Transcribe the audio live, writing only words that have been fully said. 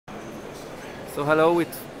So hello,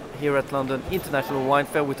 here at London International Wine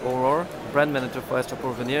Fair with Aurore, brand manager for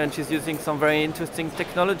Estapor Venir, and she's using some very interesting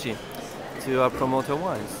technology to promote her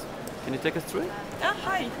wines. Can you take us through it?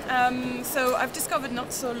 Hi. So I've discovered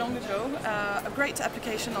not so long ago a great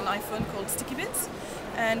application on iPhone called Stickybits,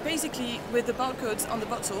 and basically with the barcodes on the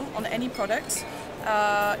bottle on any product,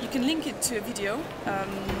 you can link it to a video,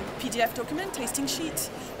 PDF document, tasting sheet,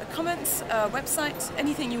 comments, website,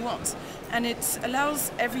 anything you want, and it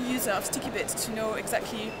allows every user of Stickybits to know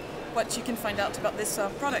exactly what you can find out about this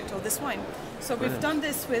product or this wine. So we've done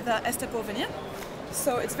this with Estapor Venir.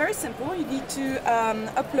 So it's very simple. You need to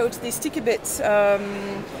upload the Stickybits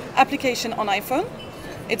application on iPhone.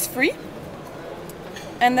 It's free.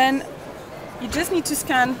 And then you just need to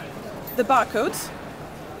scan the barcodes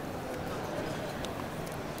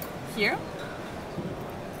here.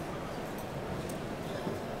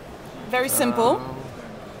 Very simple.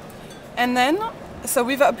 And then, so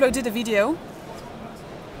we've uploaded a video.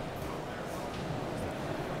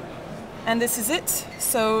 And this is it.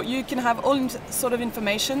 So you can have all sort of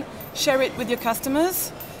information, share it with your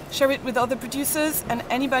customers, share it with other producers, and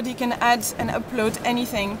anybody can add and upload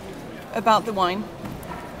anything about the wine,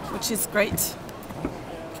 which is great.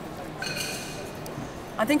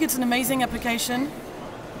 I think it's an amazing application.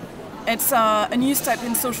 It's a new step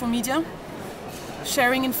in social media,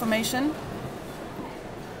 sharing information.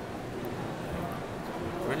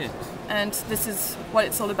 Brilliant. And this is what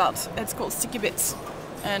it's all about. It's called Stickybits,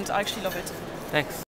 and I actually love it. Thanks.